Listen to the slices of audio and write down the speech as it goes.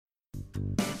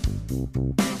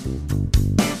Welcome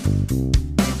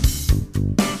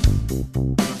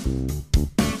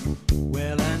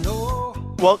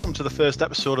to the first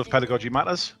episode of Pedagogy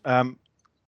Matters.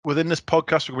 Within this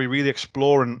podcast, we're going to be really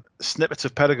exploring snippets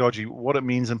of pedagogy, what it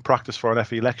means in practice for an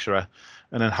FE lecturer,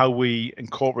 and then how we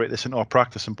incorporate this into our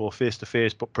practice in both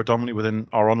face-to-face, but predominantly within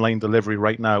our online delivery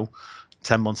right now,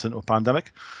 10 months into a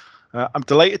pandemic. I'm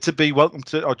delighted to be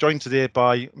joined today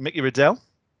by Micky Riddell.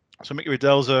 So Micky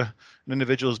Riddell's an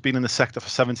individual who's been in the sector for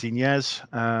 17 years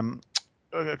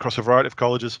across a variety of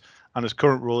colleges, and his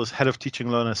current role is Head of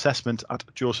Teaching, Learning Assessment at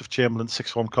Joseph Chamberlain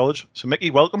Sixth Form College. So Micky,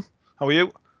 welcome. How are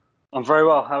you? I'm very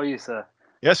well. How are you, sir?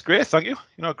 Yes, great. Thank you.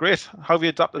 Great. How have you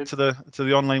adapted to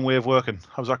the online way of working?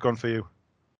 How's that gone for you?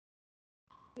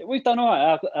 We've done all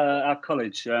right. Our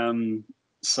college.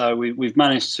 So we've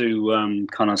managed to we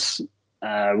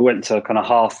went to kind of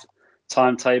half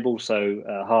timetable, so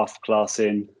half class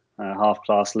in, half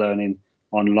class learning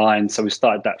online. So we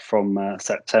started that from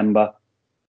September,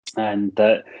 and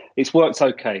it's worked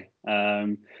okay.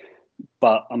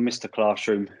 But I missed the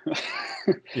classroom.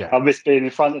 Yeah. I miss being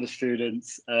in front of the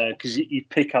students because you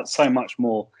pick up so much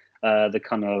more the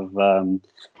kind of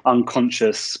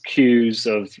unconscious cues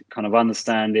of kind of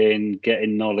understanding,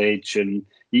 getting knowledge, and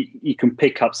you can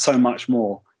pick up so much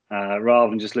more rather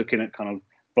than just looking at kind of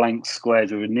blank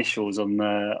squares with initials on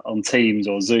Teams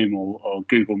or Zoom or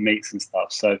Google Meets and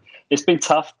stuff. So it's been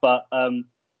tough, but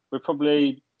we're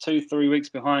probably 2-3 weeks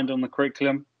behind on the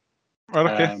curriculum.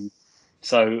 Right, okay.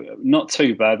 So not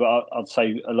too bad, but I'd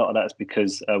say a lot of that's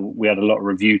because we had a lot of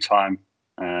review time,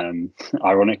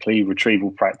 ironically,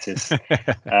 retrieval practice,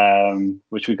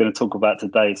 which we're going to talk about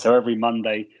today. So every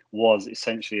Monday was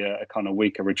essentially a kind of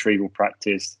week of retrieval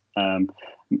practice,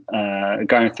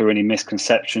 going through any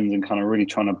misconceptions and kind of really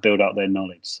trying to build up their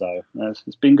knowledge. So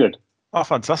it's been good. Oh,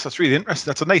 fantastic. That's really interesting.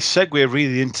 That's a nice segue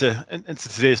really into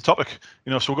today's topic.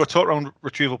 So we're going to talk around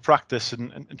retrieval practice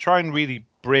and try and really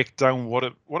break down what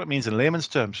it means in layman's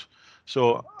terms.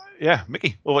 So, yeah,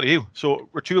 Micky, over to you. So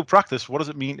retrieval practice, what does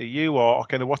it mean to you, or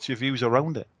kind of what's your views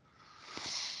around it?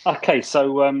 Okay,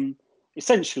 so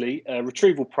essentially,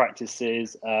 retrieval practice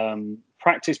is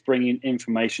practice bringing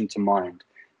information to mind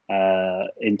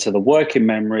into the working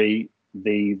memory,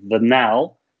 the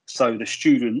now, so the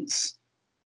students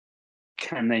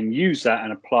can then use that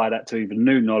and apply that to either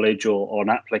new knowledge or an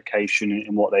application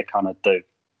in what they kind of do.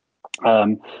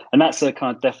 And that's a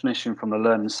kind of definition from the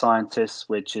Learning Scientists,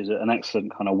 which is an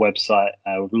excellent kind of website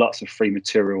with lots of free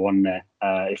material on there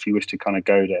if you wish to kind of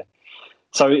go there.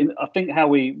 So I think how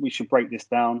we should break this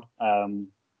down,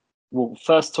 we'll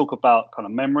first talk about kind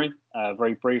of memory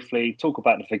very briefly, talk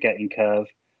about the forgetting curve,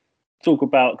 talk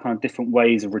about kind of different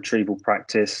ways of retrieval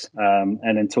practice,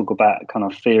 and then talk about kind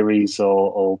of theories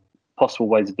or possible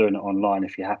ways of doing it online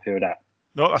if you're happy with that.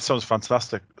 No, that sounds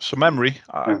fantastic. So memory,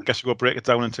 I guess we'll break it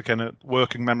down into kind of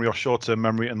working memory or short-term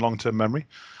memory and long-term memory.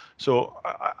 So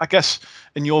I guess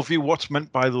in your view, what's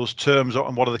meant by those terms,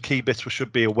 and what are the key bits we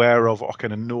should be aware of or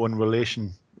kind of know in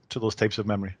relation to those types of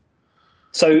memory?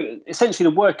 So essentially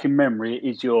the working memory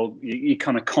is your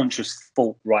kind of conscious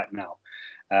thought right now.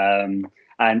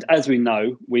 And as we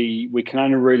know, we can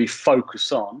only really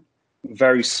focus on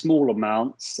very small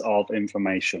amounts of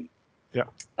information. Yeah.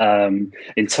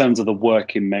 In terms of the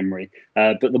working memory,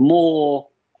 but the more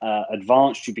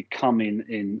advanced you become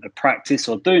in a practice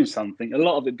or doing something, a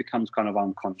lot of it becomes kind of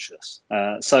unconscious.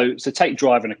 So take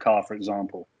driving a car, for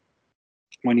example.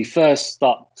 When you first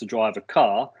start to drive a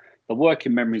car, the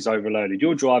working memory is overloaded.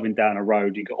 You're driving down a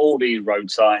road, you've got all these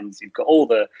road signs, you've got all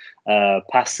the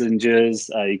passengers,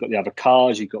 you've got the other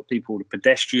cars, you've got people, the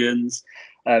pedestrians.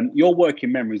 Your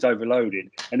working memory is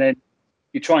overloaded, and then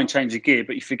you try and change the gear,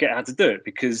 but you forget how to do it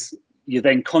because you're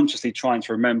then consciously trying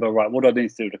to remember, right, what do I need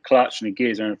to do with the clutch and the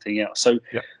gears and everything else. So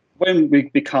when we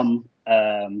become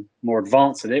more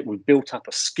advanced at it, we've built up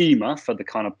a schema for the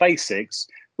kind of basics,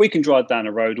 we can drive down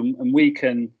a road and we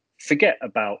can forget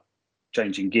about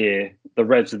changing gear, the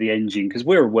revs of the engine, because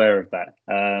we're aware of that,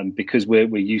 because we're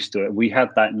used to it. We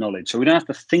have that knowledge. So we don't have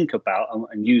to think about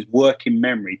and use working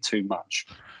memory too much.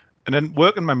 And then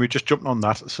working memory, just jumping on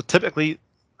that. So typically,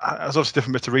 there's obviously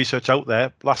different bits of research out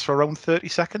there, lasts for around 30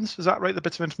 seconds. Is that right? The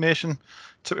bits of information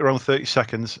took around 30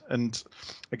 seconds. And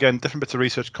again, different bits of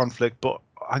research conflict, but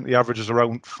I think the average is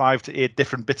around 5 to 8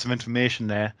 different bits of information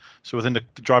there. So within the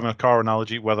driving a car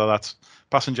analogy, whether that's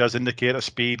passengers, indicator,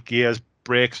 speed, gears,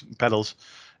 brakes, and pedals,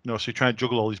 so you're trying to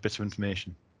juggle all these bits of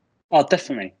information. Oh,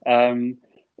 definitely.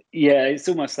 Yeah, it's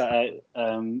almost like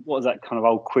what was that kind of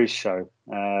old quiz show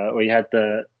where you had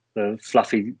the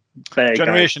fluffy bear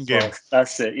Generation game.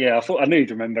 That's it. Yeah, I knew you'd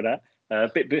remember that. a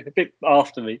bit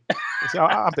after me. See,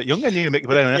 I'm a bit younger than you, Mick,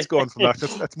 but anyway, let's go on from that.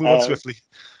 Let's move on swiftly.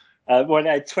 Well, they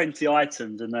had 20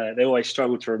 items, and they always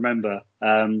struggle to remember.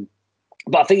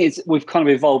 But I think we've kind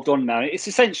of evolved on now. It's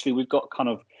essentially we've got kind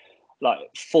of like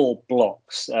 4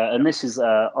 blocks, and this is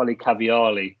Oli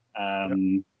Caviali.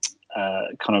 Kind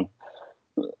of,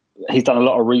 he's done a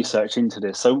lot of research into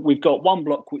this. So we've got one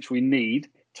block which we need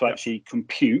to actually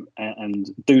compute and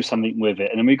do something with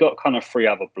it, and then we've got kind of 3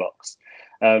 other blocks.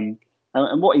 And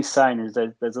what he's saying is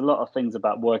there's a lot of things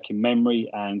about working memory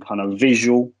and kind of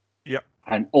visual.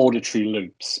 And auditory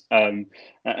loops, and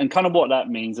kind of what that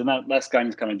means, and that's going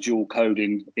to kind of dual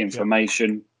coding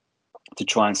information to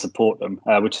try and support them,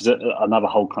 which is another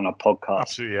whole kind of podcast.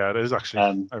 Absolutely, yeah, it is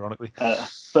actually, ironically.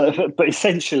 But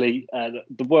essentially,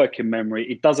 the working memory,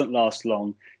 it doesn't last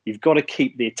long. You've got to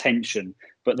keep the attention.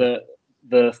 But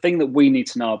the thing that we need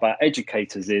to know about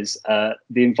educators is the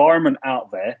environment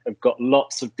out there have got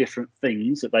lots of different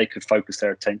things that they could focus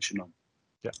their attention on.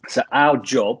 So our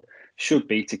job should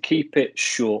be to keep it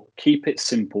short, keep it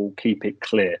simple, keep it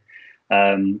clear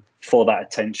for that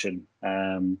attention.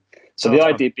 So the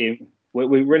idea being,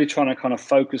 we're really trying to kind of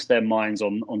focus their minds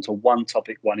onto one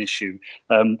topic, one issue.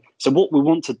 So what we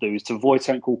want to do is to avoid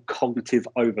something called cognitive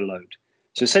overload.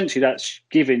 So essentially that's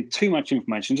giving too much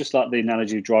information, just like the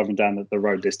analogy of driving down the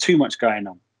road. There's too much going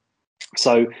on.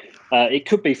 So it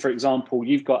could be, for example,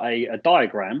 you've got a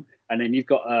diagram and then you've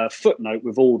got a footnote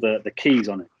with all the keys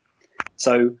on it.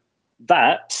 So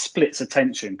that splits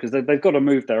attention because they've got to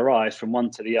move their eyes from one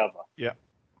to the other. Yeah.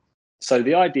 So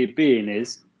the idea being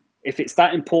is, if it's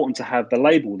that important to have the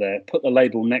label there, put the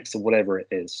label next to whatever it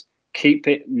is. Keep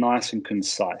it nice and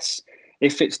concise.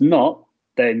 If it's not,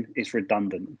 then it's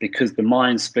redundant because the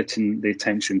mind's splitting the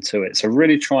attention to it. So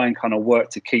really try and kind of work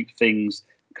to keep things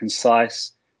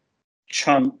concise,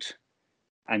 chunked,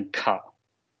 and cut.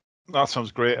 That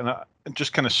sounds great. And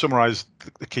just kind of summarize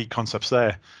the key concepts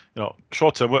there.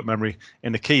 Short-term work memory,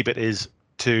 and the key bit is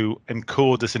to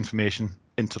encode this information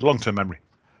into the long-term memory.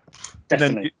 Definitely.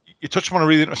 And then you touched on a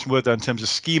really interesting word there in terms of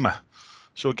schema.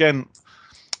 So again,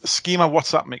 schema,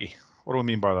 what's that, Mickey? What do I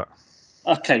mean by that?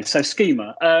 Okay, so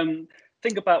schema.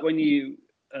 Think about when you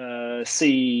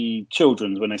see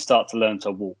children when they start to learn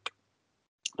to walk.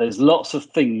 There's lots of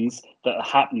things that are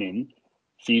happening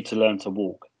for you to learn to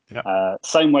walk.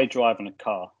 Same way driving a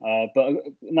car. But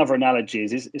another analogy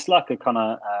is it's like a kind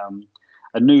of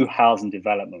a new housing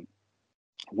development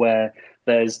where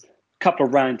there's a couple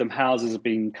of random houses have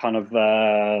been kind of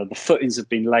the footings have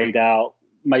been laid out.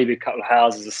 Maybe a couple of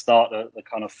houses to start the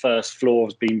kind of first floor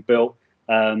has been built.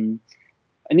 And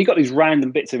you've got these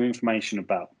random bits of information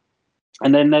about.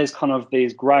 And then there's kind of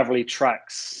these gravelly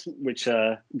tracks which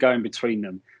are going between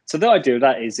them. So the idea of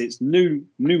that is it's new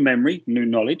memory, new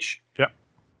knowledge.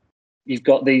 You've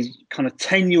got these kind of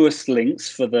tenuous links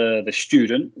for the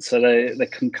student, so they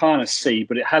can kind of see,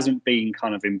 but it hasn't been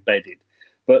kind of embedded.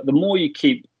 But the more you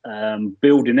keep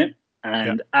building it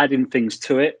and adding things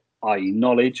to it, i.e.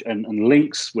 knowledge and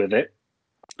links with it,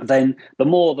 then the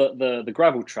more that the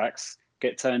gravel tracks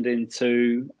get turned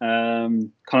into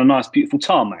kind of nice, beautiful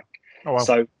tarmac. Oh, wow.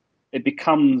 So it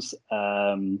becomes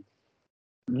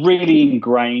really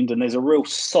ingrained, and there's a real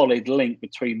solid link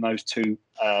between those two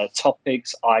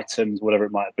topics, items, whatever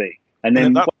it might be. And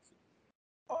then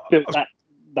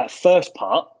that first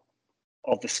part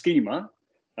of the schema,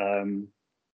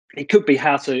 it could be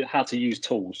how to use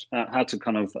tools, how to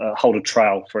kind of hold a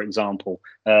trowel, for example.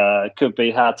 It could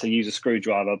be how to use a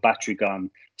screwdriver, battery gun,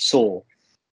 saw.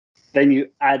 Then you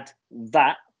add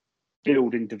that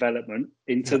building development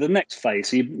into the next phase.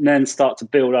 So you then start to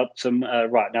build up some,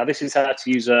 right, now this is how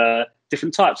to use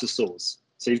different types of saws.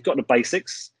 So you've got the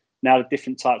basics, now the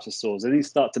different types of saws. And then you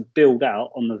start to build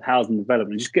out on the housing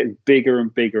development. It just gets bigger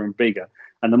and bigger and bigger.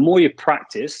 And the more you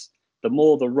practice, the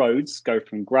more the roads go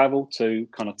from gravel to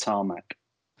kind of tarmac.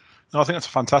 No, I think that's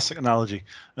a fantastic analogy.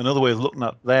 Another way of looking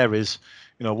at there is,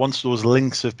 once those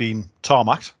links have been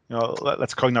tarmacked,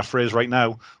 let's coin that phrase right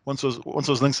now. Once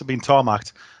those links have been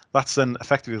tarmacked, that's then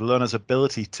effectively the learner's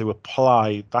ability to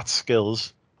apply those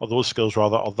skills or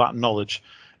that knowledge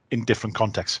in different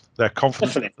contexts. They're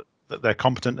confident that they're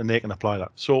competent and they can apply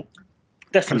that. So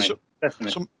definitely.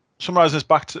 Summarising this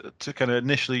back to kind of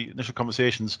initial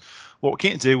conversations, what we're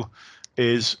keen to do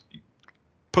is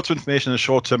put some information in the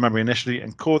short-term memory initially,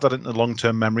 encode that into the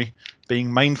long-term memory,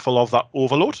 being mindful of that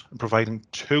overload and providing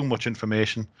too much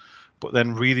information, but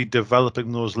then really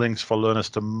developing those links for learners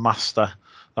to master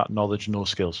that knowledge and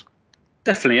those skills.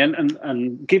 Definitely,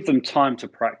 and give them time to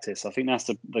practice. I think that's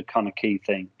the kind of key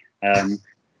thing.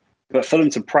 But for them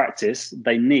to practice,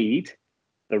 they need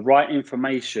the right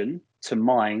information to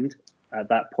mind at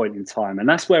that point in time. And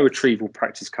that's where retrieval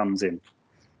practice comes in.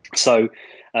 So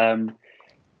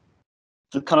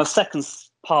the kind of second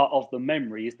part of the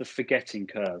memory is the forgetting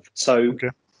curve. So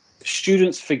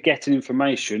students forgetting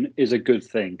information is a good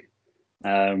thing.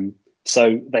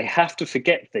 So they have to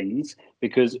forget things,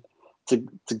 because to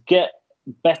get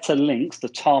better links, the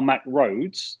tarmac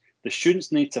roads, the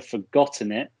students need to have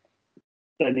forgotten it.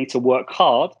 They need to work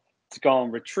hard to go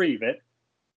and retrieve it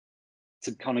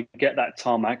to kind of get that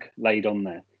tarmac laid on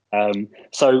there.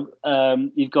 So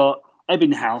you've got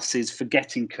Ebbinghouse's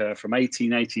forgetting curve from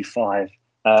 1885,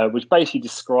 which basically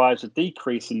describes a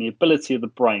decrease in the ability of the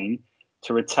brain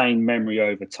to retain memory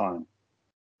over time.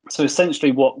 So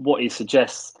essentially what he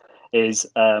suggests is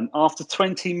after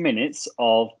 20 minutes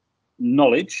of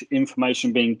knowledge,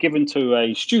 information being given to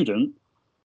a student,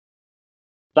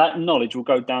 that knowledge will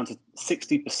go down to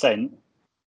 60%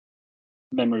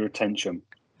 memory retention.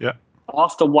 Yeah.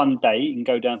 After 1 day, it can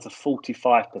go down to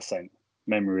 45%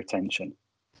 memory retention.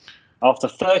 After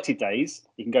 30 days,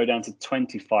 you can go down to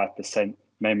 25%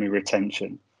 memory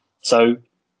retention. So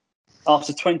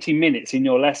after 20 minutes in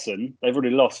your lesson, they've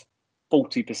already lost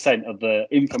 40% of the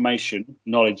information,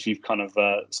 knowledge you've kind of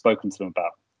spoken to them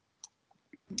about.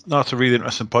 No, that's a really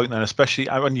interesting point then, especially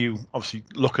when you obviously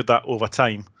look at that over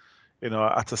time. You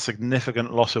know, that's a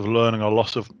significant loss of learning or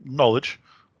loss of knowledge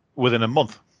within a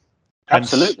month.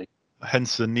 Absolutely.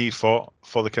 Hence the need for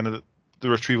the kind of the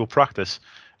retrieval practice.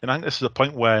 And I think this is a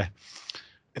point where,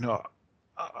 you know,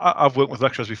 I've worked with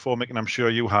lecturers before, Mick, and I'm sure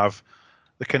you have.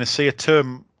 They kind of say a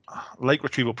term like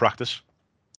retrieval practice,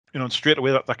 you know, and straight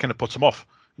away that kind of puts them off.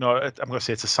 You know, I'm going to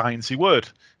say it's a sciencey word.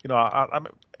 You know,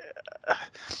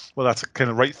 well, that's a kind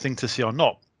of right thing to say or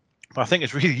not. But I think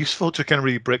it's really useful to kind of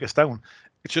really break this down.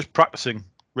 It's just practicing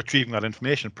retrieving that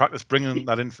information, practice bringing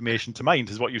that information to mind,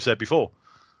 is what you said before.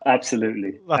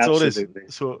 Absolutely. That's Absolutely. all it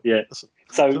is. So yeah.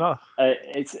 So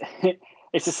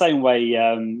it's the same way.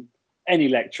 Any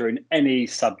lecturer in any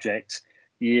subject,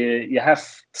 you have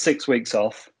 6 weeks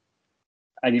off,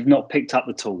 and you've not picked up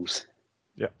the tools.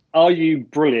 Yeah. Are you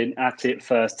brilliant at it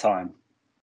first time?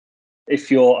 If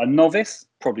you're a novice,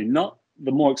 probably not.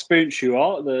 The more experienced you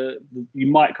are, you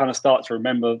might kind of start to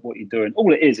remember what you're doing.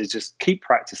 All it is just keep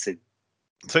practicing.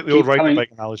 It's like the old riding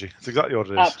bike analogy. It's exactly what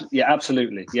it is. Yeah,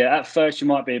 absolutely. Yeah, at first you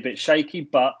might be a bit shaky,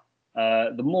 but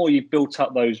the more you've built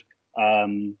up those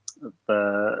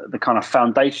the kind of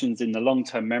foundations in the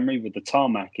long-term memory with the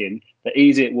tarmac in, the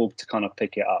easier it will to kind of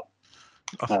pick it up.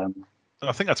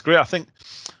 I think that's great. I think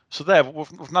so. There,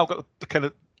 we've now got the kind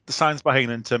of the science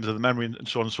behind it in terms of the memory and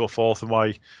so on and so forth, and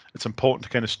why it's important to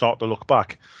kind of start to look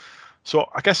back. So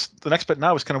I guess the next bit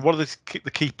now is kind of what are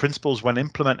the key principles when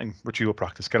implementing retrieval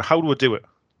practice? Kind of how do we do it?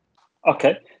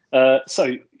 Okay.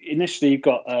 So initially you've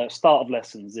got start of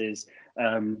lessons is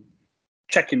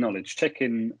checking knowledge,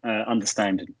 checking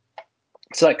understanding.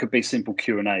 So that could be simple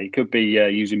Q&A. It could be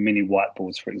using mini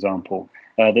whiteboards, for example.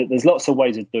 There's lots of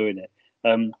ways of doing it.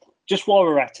 Just while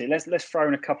we're at it, let's throw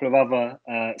in a couple of other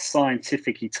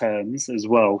scientific-y terms as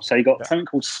well. So you've got something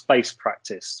called space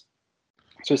practice.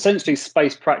 So essentially,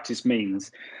 space practice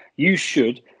means you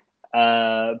should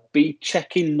be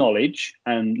checking knowledge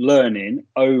and learning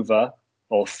over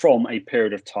or from a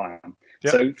period of time.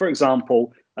 Yep. So, for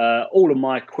example, all of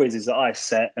my quizzes that I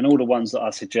set and all the ones that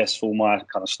I suggest for my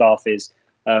kind of staff is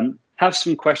have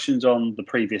some questions on the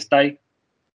previous day,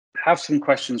 have some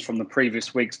questions from the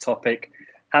previous week's topic,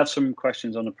 have some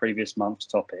questions on the previous month's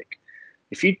topic.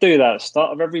 If you do that at the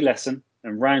start of every lesson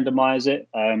and randomize it,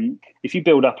 if you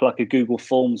build up like a Google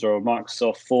Forms or a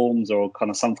Microsoft Forms or kind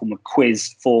of some form of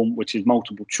quiz form, which is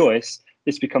multiple choice,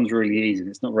 this becomes really easy and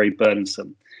it's not very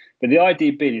burdensome. But the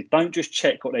idea being is don't just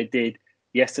check what they did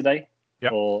yesterday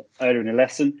or earlier in the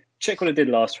lesson, check what they did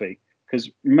last week. Because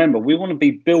remember, we want to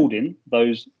be building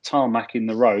those tarmacking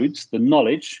the roads, the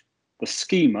knowledge, the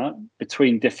schema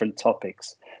between different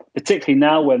topics. Particularly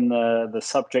now when the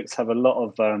subjects have a lot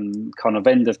of kind of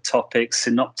end of topic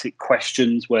synoptic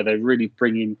questions where they're really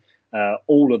bringing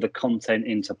all of the content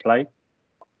into play,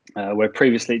 where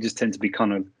previously it just tended to be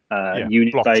kind of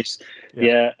unit based.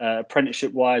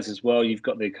 Apprenticeship wise as well, you've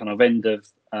got the kind of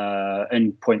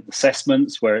endpoint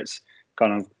assessments where it's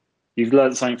kind of you've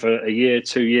learned something for a year,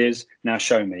 2 years, now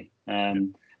show me.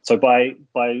 So by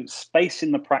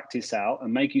spacing the practice out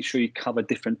and making sure you cover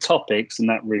different topics, and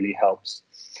that really helps.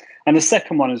 And the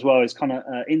second one as well is kind of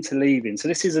interleaving. So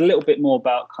this is a little bit more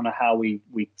about kind of how we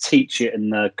teach it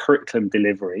and the curriculum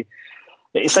delivery.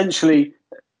 But essentially,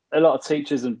 a lot of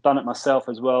teachers have done it myself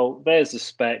as well. There's the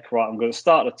spec, right? I'm going to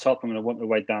start at the top. I'm going to work my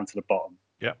way down to the bottom.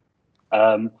 Yeah.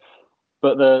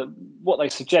 But what they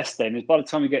suggest then is by the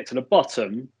time you get to the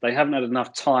bottom, they haven't had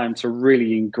enough time to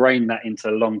really ingrain that into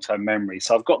long-term memory.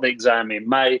 So I've got the exam in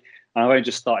May, and I've only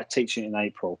just started teaching in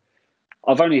April.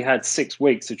 I've only had 6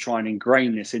 weeks to try and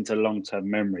ingrain this into long-term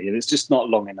memory, and it's just not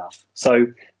long enough. So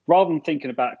rather than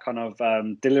thinking about kind of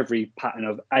delivery pattern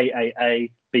of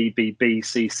AAA, BBB,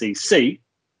 CCC,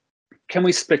 can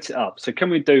we split it up? So can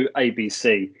we do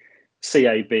ABC,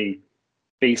 CAB,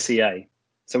 BCA?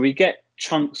 So we get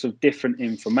chunks of different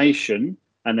information,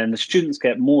 and then the students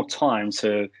get more time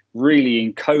to really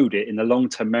encode it in the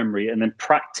long-term memory and then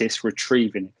practice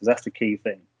retrieving it, because that's the key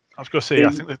thing. I was going to say, I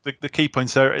think the key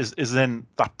points there is then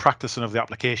that practicing of the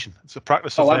application. It's a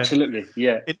practice of absolutely,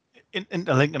 yeah.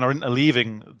 Interlinking or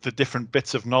interleaving the different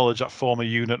bits of knowledge that form a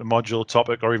unit, a module,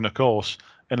 topic, or even a course,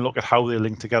 and look at how they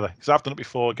link together. Because I've done it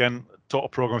before. Again, taught a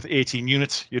program with 18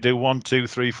 units. You do 1, 2,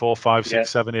 3, 4, 5, 6,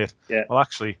 7, 8. Yeah. Well,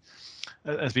 actually,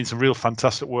 there's been some real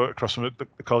fantastic work across the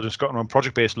College of Scotland on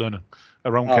project-based learning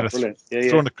around kind of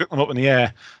throwing the curriculum up in the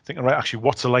air, thinking, right, actually,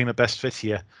 what's the line of best fit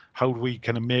here? How do we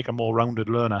kind of make a more rounded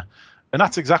learner? And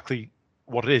that's exactly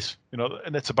what it is,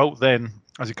 and it's about then,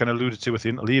 as you kind of alluded to with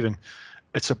the interleaving,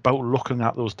 it's about looking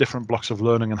at those different blocks of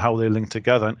learning and how they link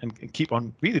together, and keep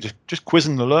on really just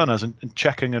quizzing the learners and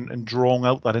checking and drawing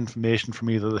out that information from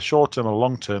either the short term or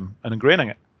long term and ingraining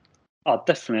it. Oh,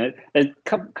 definitely. A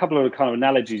couple of kind of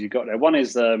analogies you got there. One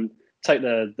is take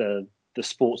the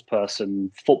sports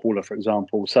person, footballer, for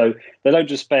example. So they don't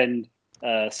just spend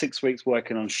 6 weeks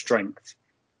working on strength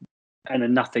and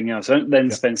then nothing else. They don't then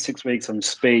spend 6 weeks on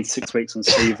speed, 6 weeks on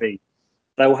CV.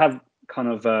 They will have kind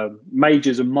of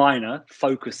majors and minor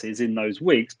focuses in those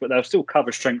weeks, but they'll still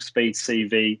cover strength, speed,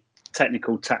 CV,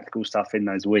 technical, tactical stuff in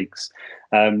those weeks.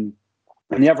 And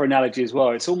the other analogy as well,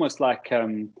 it's almost like...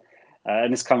 and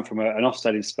this comes from an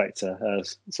Ofsted inspector,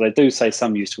 so they do say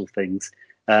some useful things,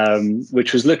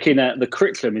 which was looking at the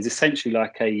curriculum is essentially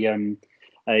like a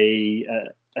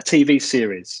TV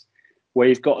series where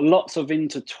you've got lots of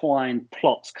intertwined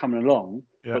plots coming along,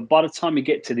 but by the time you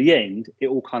get to the end, it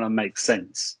all kind of makes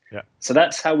sense. Yeah. So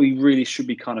that's how we really should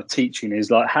be kind of teaching,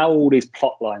 is like how all these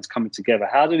plot lines coming together,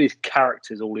 how do these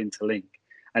characters all interlink?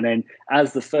 And then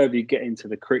as the further you get into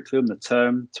the curriculum, the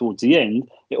term, towards the end,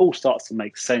 it all starts to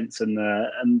make sense. And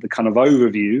the kind of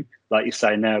overview, like you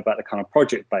say now about the kind of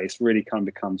project base, really kind of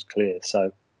becomes clear.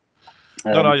 So,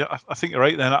 I think you're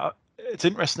right then. It's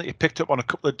interesting that you picked up on a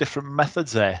couple of different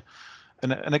methods there.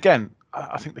 And again,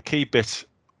 I think the key bit,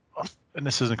 and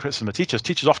this isn't a criticism of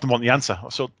teachers often want the answer.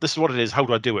 So this is what it is. How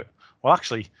do I do it? Well,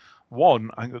 actually, one,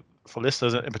 I think for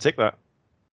listeners in particular,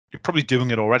 you're probably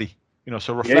doing it already.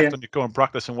 So reflect on your current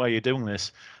practice and where you're doing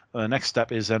this. And the next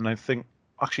step is then I think,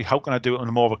 actually, how can I do it in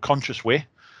a more of a conscious way?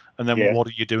 And then what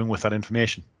are you doing with that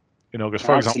information? Because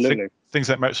for example, things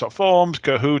like Microsoft Forms,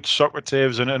 Kahoot,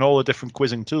 Socrative, and all the different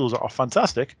quizzing tools are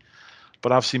fantastic.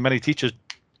 But I've seen many teachers,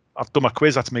 I've done my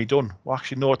quiz, that's me done. Well,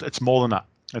 actually, no, it's more than that.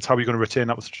 It's how you're going to retain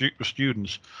that with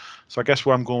students. So I guess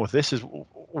where I'm going with this is,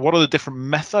 what are the different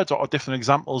methods or different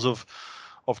examples of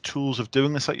tools of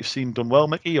doing this that you've seen done well,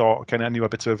 Micky, or kind of any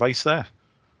bits of advice there?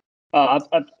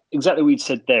 Exactly what you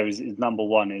said there is number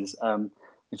one is,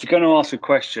 if you're going to ask a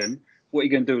question, what are you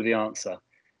going to do with the answer?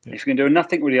 Yeah. If you're going to do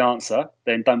nothing with the answer,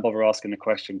 then don't bother asking the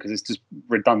question because it's just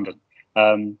redundant.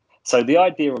 So the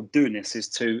idea of doing this is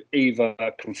to either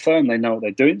confirm they know what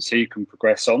they're doing so you can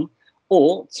progress on,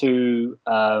 or to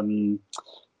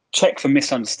check for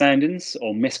misunderstandings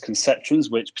or misconceptions,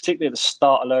 which particularly at the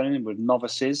start of learning with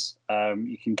novices,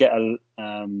 you can get a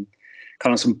kind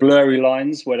of some blurry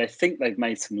lines where they think they've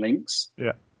made some links,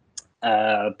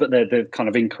 but they're kind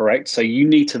of incorrect. So you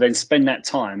need to then spend that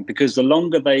time, because the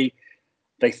longer they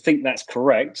think that's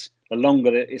correct, the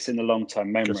longer it's in the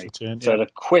long-term memory. So the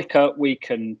quicker we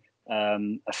can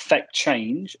affect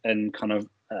change and kind of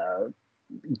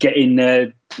get in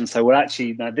there and say, well,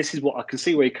 actually, now this is what I can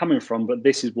see where you're coming from, but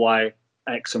this is why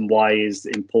X and Y is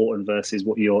important versus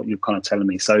what you're kind of telling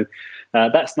me. So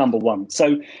that's number one.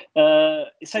 So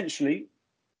essentially,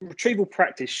 retrieval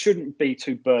practice shouldn't be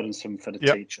too burdensome for the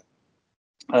teacher.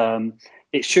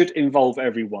 It should involve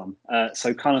everyone.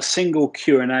 So kind of single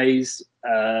Q&As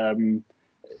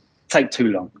take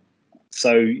too long.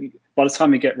 So by the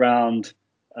time you get around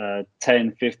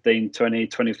 10, 15, 20,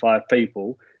 25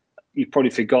 people, you've probably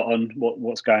forgotten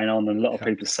what's going on, and a lot of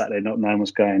people sat there not knowing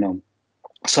what's going on.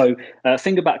 So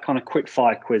think about kind of quick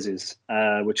fire quizzes,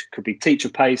 which could be teacher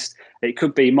paced. It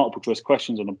could be multiple choice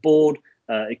questions on a board.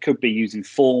 It could be using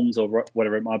forms or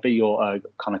whatever it might be. Your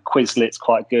kind of Quizlet's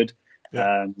quite good.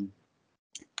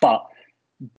 But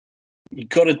you've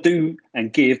got to do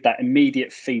and give that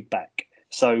immediate feedback.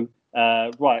 So,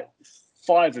 right,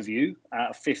 5 of you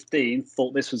out of 15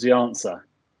 thought this was the answer.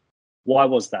 Why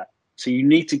was that? So you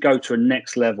need to go to a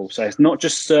next level. So it's not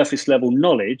just surface level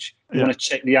knowledge. You want to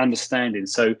check the understanding.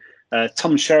 So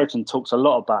Tom Sheraton talks a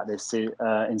lot about this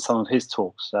in some of his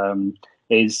talks,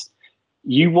 is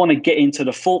you want to get into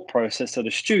the thought process of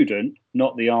the student,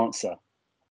 not the answer.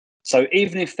 So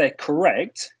even if they're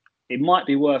correct, it might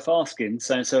be worth asking.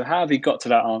 So how have you got to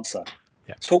that answer?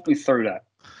 Yeah. Talk me through that.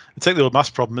 It's like the old maths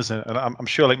problem, isn't it? And I'm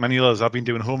sure, like many others, I've been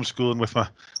doing homeschooling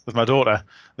with my daughter.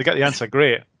 They get the answer,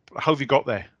 great. How have you got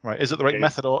there? Right? Is it the right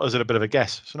method, or is it a bit of a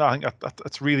guess? So no, I think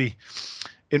that's really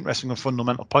interesting and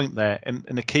fundamental point there. And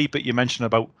the key bit you mentioned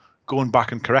about going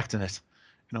back and correcting it,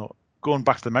 going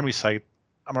back to the memory side.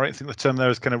 Am I right in thinking the term there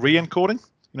is kind of re-encoding?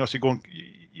 So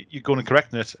you're going and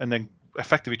correcting it, and then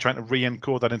effectively trying to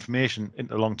re-encode that information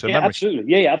into long-term memory.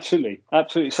 Absolutely. Yeah, absolutely.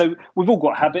 So we've all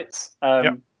got habits,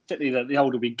 particularly the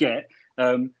older we get,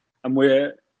 and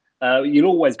you'll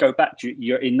always go back to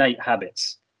your innate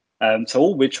habits. So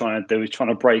all we're trying to do is trying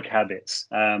to break habits,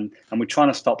 and we're trying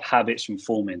to stop habits from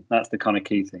forming. That's the kind of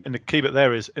key thing. And the key bit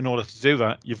there is, in order to do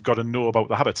that, you've got to know about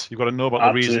the habits. You've got to know about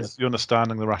the reasons, the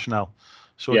understanding, the rationale.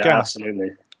 So again,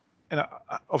 absolutely. And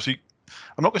obviously,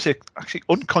 I'm not going to say actually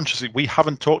unconsciously, we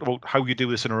haven't talked about how you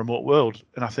do this in a remote world.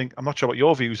 And I think, I'm not sure what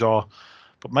your views are,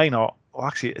 but mine are, well,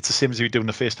 actually, it's the same as you do in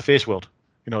the face-to-face world.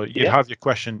 You'd have your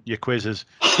question, your quizzes.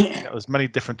 There's many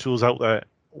different tools out there.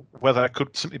 Whether it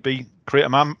could simply be create a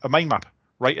mind map,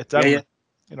 write it down,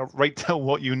 write down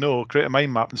what create a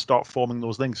mind map and start forming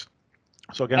those links.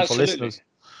 So again, for listeners,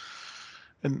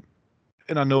 and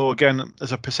I know, again,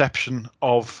 there's a perception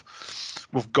of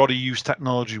we've got to use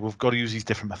technology, we've got to use these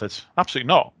different methods. Absolutely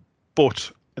not. But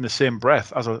in the same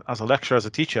breath, as a lecturer, as a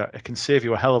teacher, it can save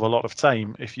you a hell of a lot of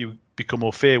time if you become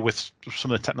au fait with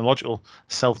some of the technological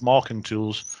self-marking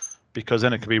tools, because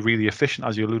then it can be really efficient,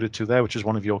 as you alluded to there, which is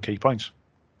one of your key points.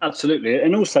 Absolutely,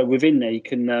 and also within there, you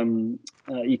can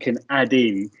add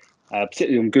in,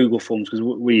 particularly on Google Forms, because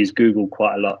we use Google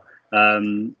quite a lot.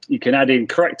 You can add in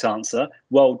correct answer.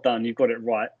 Well done, you've got it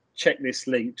right. Check this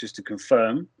link just to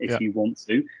confirm if you want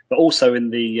to. But also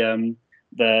in the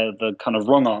kind of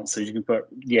wrong answers, you can put,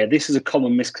 this is a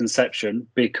common misconception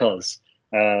because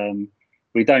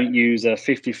we don't use a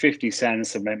 50-50 sand and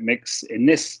cement mix in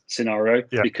this scenario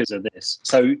because of this.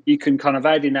 So you can kind of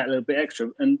add in that little bit extra.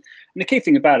 And the key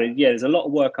thing about it, there's a lot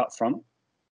of work up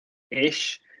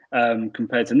front-ish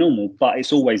compared to normal, but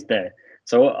it's always there.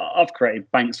 So I've created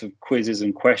banks of quizzes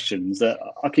and questions that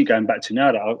I keep going back to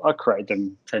now that I created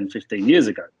them 10, 15 years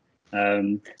ago.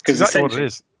 Because exactly what it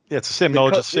is. Yeah, it's the same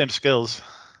knowledge, the same skills.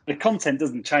 The content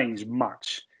doesn't change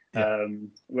much.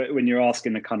 When you're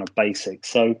asking the kind of basics.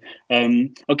 So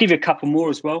I'll give you a couple more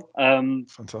as well.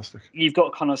 Fantastic. You've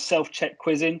got kind of self-check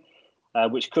quizzing,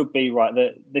 which could be,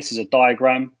 that this is a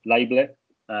diagram, label it.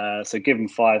 So give them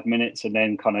 5 minutes and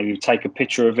then kind of you take a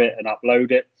picture of it and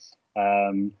upload it.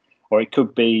 Or it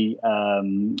could be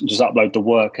just upload the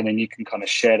work and then you can kind of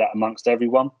share that amongst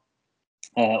everyone.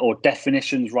 Or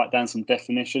definitions, write down some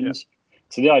definitions.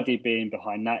 So the idea being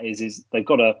behind that is they've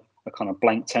got a kind of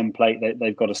blank template.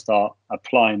 They've got to start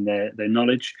applying their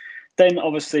knowledge. Then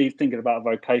obviously thinking about a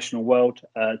vocational world,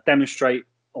 demonstrate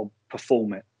or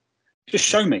perform it. Just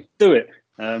show me, do it.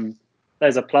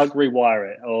 There's a plug, rewire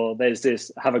it, or there's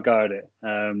this, have a go at it.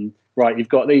 Right, you've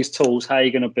got these tools, how are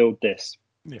you going to build this?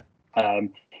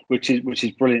 Which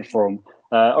is brilliant for them.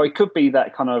 Or it could be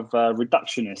that kind of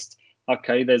reductionist.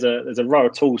 Okay, there's a row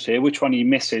of tools here. Which one are you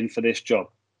missing for this job?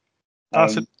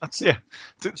 So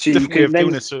different way of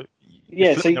doing it. So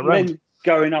you're then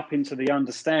going up into the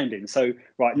understanding. So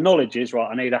knowledge is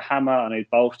I need a hammer, I need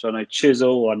bolster, I need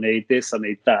chisel, I need this, I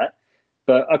need that.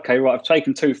 But okay, I've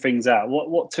taken 2 things out.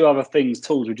 What 2 other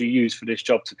tools would you use for this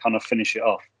job to kind of finish it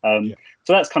off? So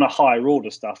that's kind of higher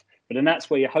order stuff. But then that's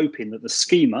where you're hoping that the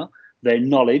schema, their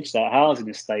knowledge, that housing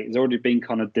estate has already been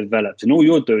kind of developed, and all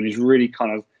you're doing is really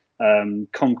kind of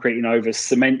concreting over,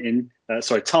 tarmacking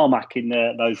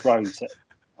those roads.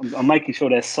 I'm making sure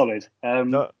they're solid.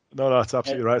 No, that's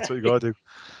absolutely right. That's what you got to do.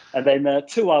 And then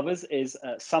 2 others is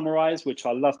summarize, which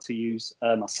I love to use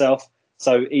myself.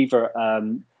 So either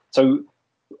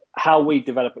how we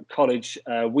develop at college,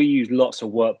 we use lots of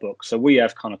workbooks. So we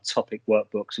have kind of topic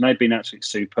workbooks, and they've been absolutely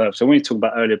superb. So when we talked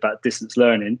about earlier about distance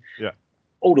learning,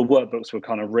 all the workbooks were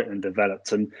kind of written and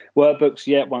developed. And workbooks,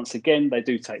 once again, they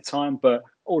do take time, but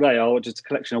all they are just a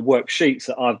collection of worksheets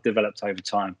that I've developed over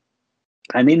time.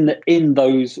 And in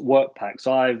those work packs,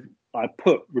 I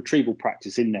put retrieval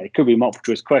practice in there. It could be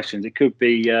multiple choice questions. It could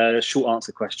be short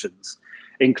answer questions.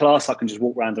 In class, I can just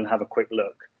walk around and have a quick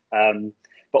look.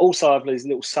 But also I have these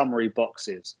little summary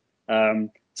boxes.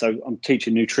 So So I'm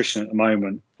teaching nutrition at the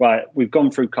moment. Right, we've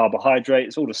gone through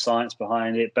carbohydrates, all the science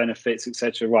behind it, benefits,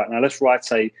 etc. Right, now let's write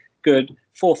a good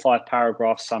 4 or 5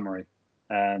 paragraph summary.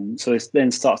 So it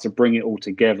then starts to bring it all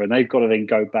together, and they've got to then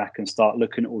go back and start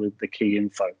looking at all of the key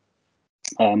info.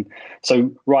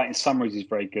 So writing summaries is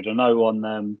very good. I know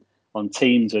on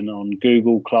Teams and on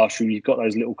Google Classroom, you've got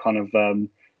those little kind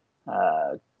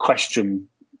of question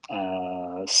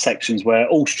sections where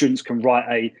all students can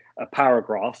write a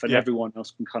paragraph and everyone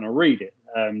else can kind of read it.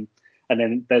 And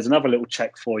then there's another little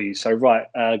check for you. So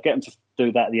get them to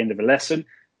do that at the end of a lesson.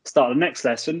 Start the next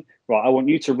lesson. Right, I want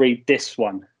you to read this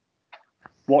one.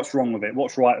 What's wrong with it?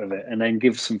 What's right with it? And then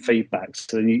give some feedback.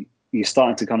 So then you're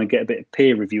starting to kind of get a bit of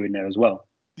peer review in there as well.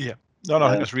 Yeah. No, I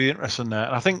think that's really interesting there.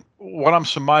 And I think what I'm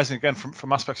surmising, again,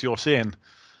 from aspects you're saying,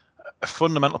 a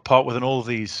fundamental part within all of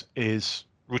these is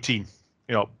routine.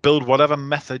 Build whatever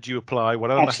method you apply,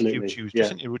 whatever method you choose,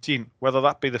 just into your routine, whether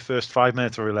that be the first 5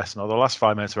 minutes of every lesson or the last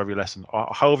 5 minutes of every lesson, or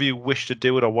however you wish to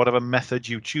do it, or whatever method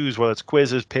you choose, whether it's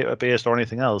quizzes, paper-based, or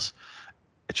anything else.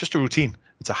 It's just a routine.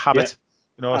 It's a habit.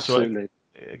 Absolutely.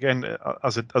 So again,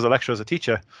 as a lecturer, as a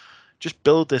teacher, just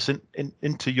build this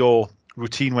into your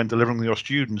routine when delivering to your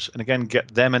students, and again,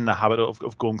 get them in the habit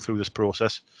of going through this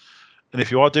process. And if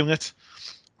you are doing it,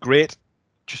 great.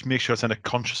 Just make sure it's a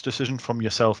conscious decision from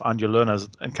yourself and your learners,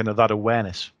 and kind of that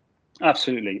awareness.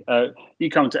 Absolutely. You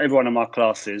come to every one of my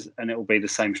classes and it will be the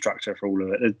same structure for all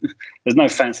of it. There's no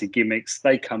fancy gimmicks.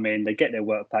 They come in, they get their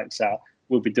work packs out.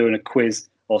 We'll be doing a quiz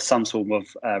or some sort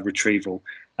of retrieval.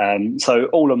 So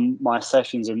all of my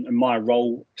sessions and my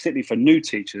role, particularly for new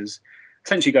teachers,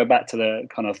 essentially go back to the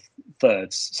kind of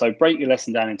thirds. So break your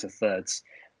lesson down into thirds.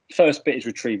 First bit is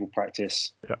retrieval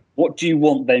practice. Yeah. What do you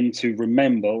want them to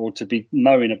remember or to be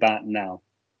knowing about now?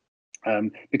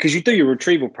 Because you do your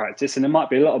retrieval practice and there might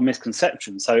be a lot of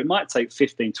misconceptions. So it might take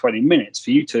 15, 20 minutes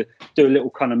for you to do a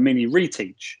little kind of mini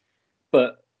reteach.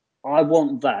 But I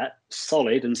want that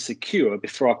solid and secure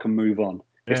before I can move on.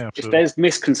 If there's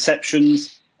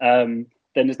misconceptions, then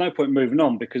there's no point moving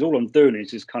on, because all I'm doing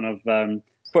is just kind of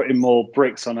putting more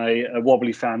bricks on a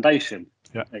wobbly foundation.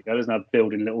 Yeah. There you go. There's no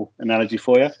building little analogy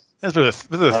for you. There's a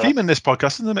bit of a theme in this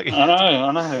podcast, isn't there, Mickey? I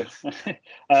know.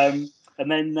 And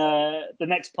then the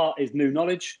next part is new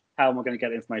knowledge. How am I going to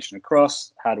get information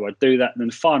across? How do I do that? And then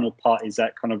the final part is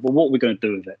that kind of, well, what are we going to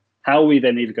do with it? How are we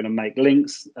then either going to make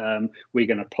links? We're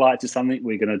going to apply it to something.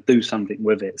 We're going to do something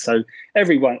with it. So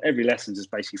every lesson is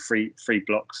basically three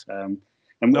blocks. I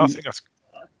think that's.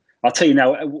 I'll tell you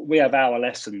now, we have our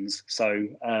lessons, so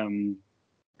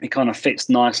it kind of fits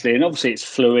nicely. And obviously it's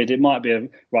fluid. It might be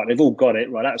right, they've all got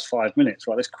it. Right, that was 5 minutes.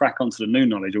 Right, let's crack on to the new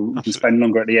knowledge, or we can spend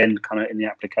longer at the end kind of in the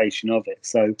application of it.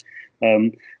 So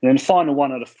and then the final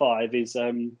one out of 5 is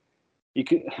I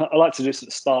like to do this at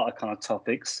the start of kind of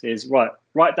topics, is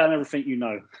write down everything you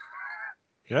know.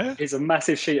 Yeah. It's a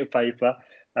massive sheet of paper.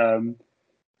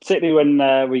 Particularly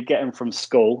when we get them from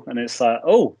school and it's like,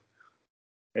 oh,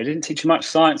 they didn't teach you much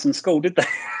science in school, did they?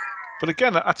 But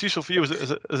again, that's useful for you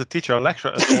as a teacher or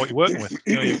lecturer as to what you're working with.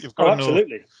 You've got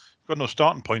absolutely. You've got no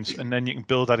starting points, and then you can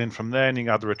build that in from there, and you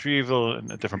can add the retrieval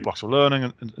and different blocks of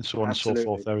learning and so on and so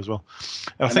forth there as well.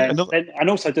 And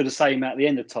also do the same at the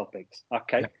end of topics.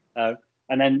 Okay. Yeah.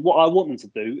 And then what I want them to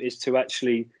do is to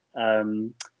actually,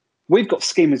 we've got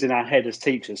schemas in our head as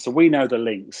teachers, so we know the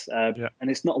links, and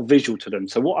it's not visual to them.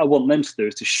 So what I want them to do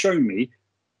is to show me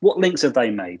what links have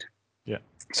they made. Yeah.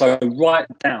 So write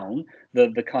down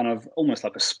the kind of almost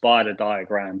like a spider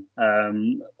diagram,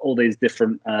 all these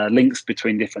different links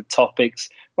between different topics.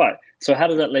 Right. So how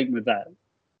does that link with that?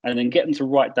 And then get them to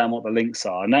write down what the links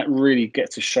are. And that really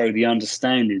gets to show the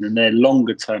understanding and their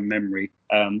longer term memory.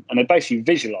 And they basically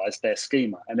visualize their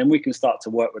schema. And then we can start to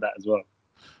work with that as well.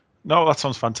 No, that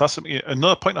sounds fantastic.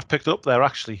 Another point I've picked up there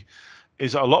actually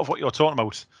is a lot of what you're talking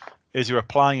about is you're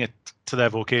applying it to their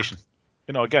vocation.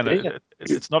 Again,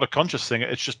 it's not a conscious thing.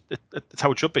 It's just it's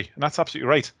how it should be, and that's absolutely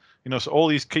right. So all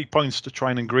these key points to try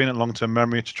and ingrain in long-term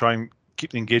memory, to try and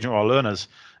keep the engagement of our learners,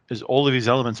 is all of these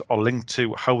elements are linked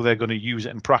to how they're going to use it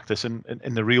in practice in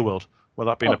the real world,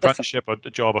 whether that be an apprenticeship or a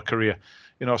job or career.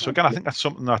 So again, I think that's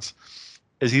something that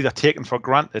is either taken for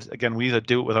granted. Again, we either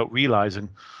do it without realizing,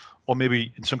 or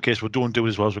maybe in some cases we don't do it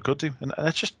as well as we could do. And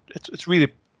it's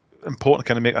really important to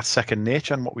kind of make that second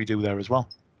nature in what we do there as well.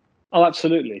 Oh,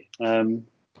 absolutely. And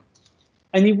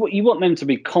you want them to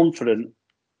be confident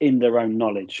in their own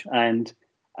knowledge. And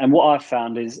what I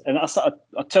found is, and I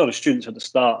tell the students at the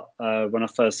start when I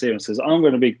first see them, says, I'm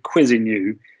going to be quizzing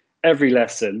you every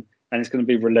lesson, and it's going to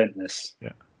be relentless.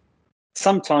 Yeah.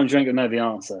 Sometimes you ain't going to know the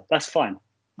answer. That's fine.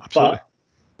 Absolutely. But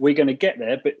we're going to get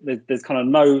there. But there's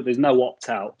no opt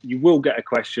out. You will get a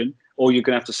question, or you're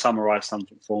going to have to summarize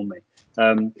something for me.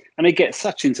 And they get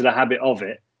such into the habit of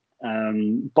it.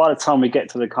 By the time we get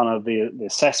to the kind of the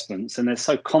assessments, and they're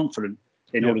so confident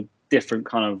in all the different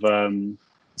kind of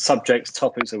subjects,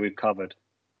 topics that we've covered.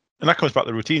 And that comes back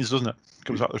to routines, doesn't it?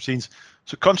 Comes back to routines.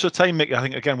 So conscious of time, Micky, I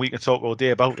think, again, we can talk all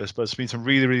day about this, but it's been some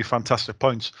really, really fantastic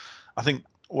points. I think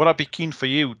what I'd be keen for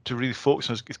you to really focus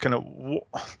on is kind of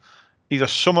either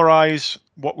summarize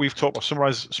what we've talked about,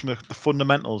 summarize some of the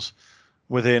fundamentals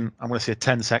within, I'm going to say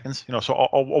 10 seconds, you know, so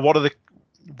or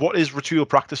what is retrieval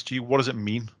practice to you? What does it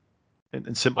mean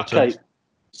in simple terms?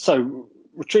 So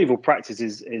retrieval practice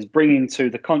is bringing to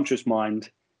the conscious mind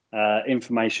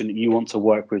information that you want to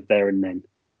work with there and then.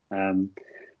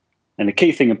 And the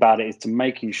key thing about it is to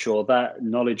making sure that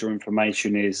knowledge or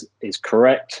information is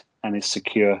correct and is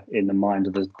secure in the mind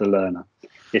of the learner.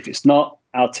 If it's not,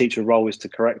 our teacher role is to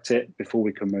correct it before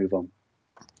we can move on.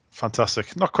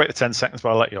 Fantastic. Not quite the 10 seconds, but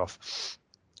I'll let you off.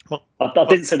 Well, I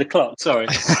didn't say the clock, sorry.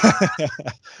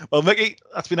 Well, Micky,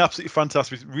 that's been absolutely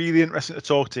fantastic. It's really interesting to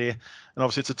talk to you. And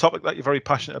obviously, it's a topic that you're very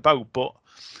passionate about, but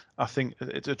I think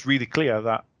it's really clear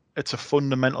that it's a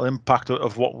fundamental impact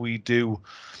of what we do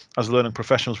as learning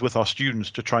professionals with our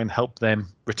students to try and help them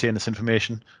retain this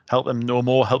information, help them know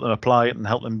more, help them apply it, and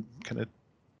help them kind of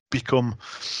become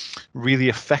really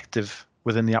effective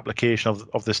within the application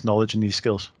of this knowledge and these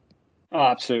skills. Oh,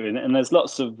 absolutely. And there's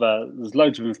loads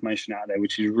of information out there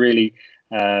which is really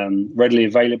readily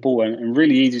available and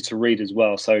really easy to read as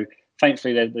well. So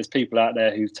thankfully there's people out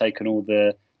there who've taken all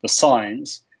the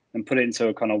science and put it into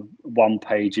a kind of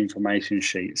one-page information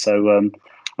sheet. So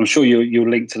I'm sure you'll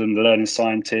link to them, the Learning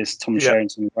Scientists, Tom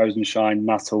Sherrington, Rosenshine,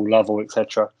 Nuttall, Lovell,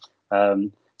 etc.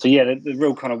 So yeah, the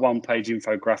real kind of one-page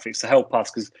infographics to help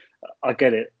us, because I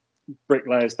get it,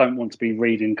 bricklayers don't want to be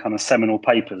reading kind of seminal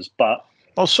papers, but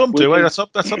well, some do. That's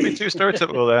not being too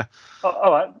stereotypical there.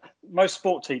 All right, most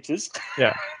sport teachers.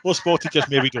 Yeah, most sport teachers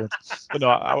maybe don't. But no,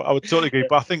 I would totally agree.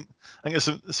 But I think there's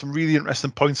some really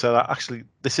interesting points there that actually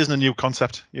this isn't a new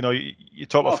concept. You know, you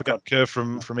talk about forget curve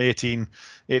from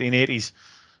 1880s.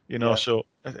 You know, so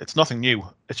it's nothing new.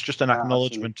 It's just an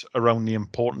acknowledgement around the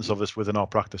importance of this within our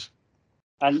practice.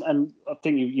 And I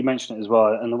think you mentioned it as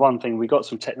well. And the one thing, we got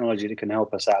some technology that can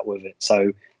help us out with it.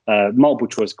 So multiple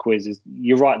choice quizzes,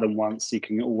 you write them once, you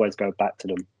can always go back to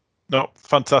them. No,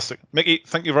 fantastic. Micky,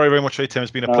 thank you very, very much for your time.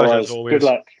 It's been a pleasure as always. Good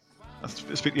luck. I'll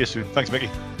speak to you soon. Thanks, Micky.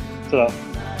 Ta-ra.